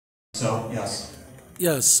So, yes.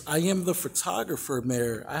 Yes, I am the photographer,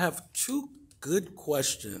 Mayor. I have two good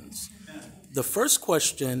questions. The first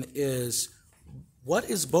question is, what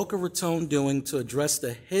is Boca Raton doing to address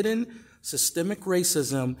the hidden systemic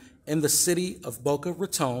racism in the city of Boca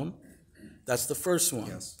Raton? That's the first one.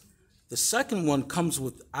 Yes. The second one comes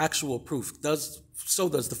with actual proof. So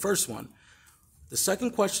does the first one. The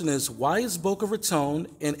second question is, why is Boca Raton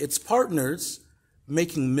and its partners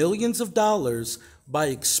making millions of dollars by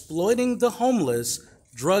exploiting the homeless,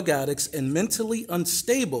 drug addicts, and mentally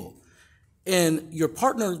unstable? And your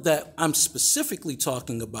partner that I'm specifically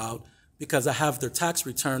talking about, because I have their tax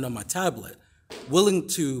return on my tablet, willing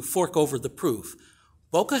to fork over the proof.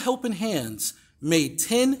 Boca Helping Hands made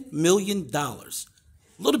 $10 million, a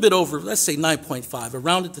little bit over, let's say 9.5,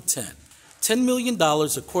 around it to 10. $10 million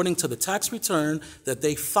according to the tax return that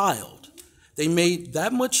they filed. They made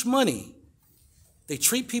that much money. They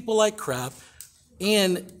treat people like crap,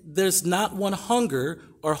 and there's not one hunger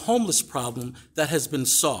or homeless problem that has been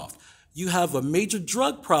solved. You have a major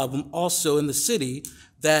drug problem also in the city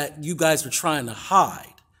that you guys are trying to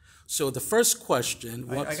hide. So the first question...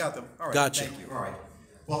 I got them. All right, gotcha. Thank you. All right.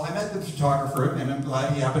 Well, I met the photographer, and I'm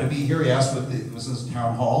glad he happened to be here. He asked it was his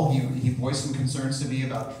town hall. He voiced some concerns to me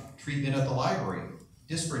about treatment at the library,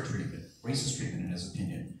 disparate treatment, racist treatment in his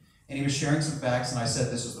opinion. And he was sharing some facts, and I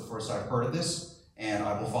said, this is the first I've heard of this, and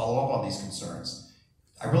I will follow up on these concerns.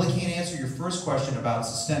 I really can't answer your first question about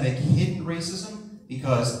systemic hidden racism,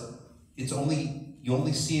 because you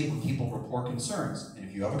only see it when people report concerns. And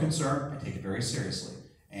if you have a concern, I take it very seriously.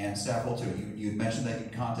 And staff will too. You mentioned that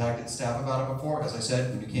you'd contacted staff about it before. As I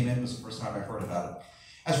said, when you came in, it was the first time I've heard about it.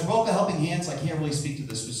 As for Boca Helping Hands, I can't really speak to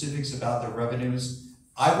the specifics about their revenues.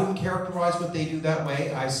 I wouldn't characterize what they do that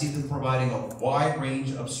way. I see them providing a wide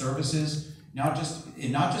range of services, not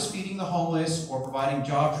just feeding the homeless or providing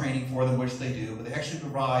job training for them, which they do, but they actually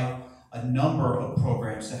provide a number of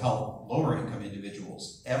programs to help lower income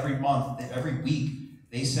individuals. Every month, every week,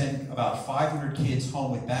 they send about 500 kids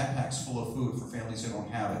home with backpacks full of food for families who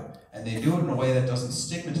don't have it. And they do it in a way that doesn't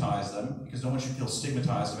stigmatize them, because no one should feel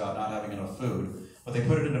stigmatized about not having enough food. But they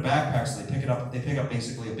put it in a backpack, so they pick up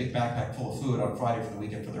basically a big backpack full of food on Friday for the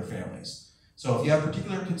weekend for their families. So if you have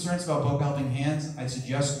particular concerns about Boca Helping Hands, I'd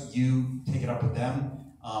suggest you take it up with them.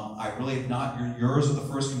 I really have not, yours are the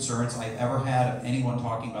first concerns I ever had of anyone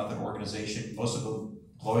talking about that organization, most of them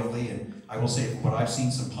glowingly, and I will say from what I've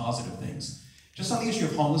seen, some positive things. Just on the issue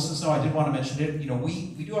of homelessness, though, I did want to mention it. You know,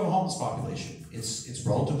 we do have a homeless population. It's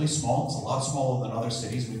relatively small. It's a lot smaller than other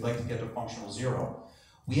cities. We'd like to get to functional zero.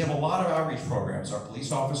 We have a lot of outreach programs. Our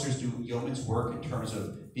police officers do yeoman's work in terms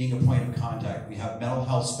of being a point of contact. We have mental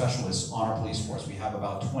health specialists on our police force. We have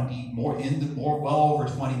about 20, well over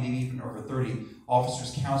 20, maybe even over 30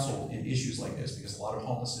 officers counsel in issues like this, because a lot of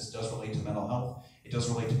homelessness does relate to mental health. It does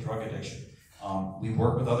relate to drug addiction. We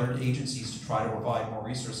work with other agencies to try to provide more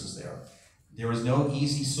resources there. There is no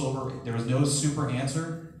there is no super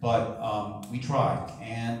answer, but we try.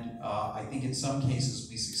 And I think in some cases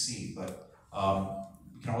we succeed, but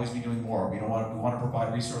we can always be doing more. We want to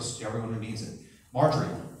provide resources to everyone who needs it. Marjorie.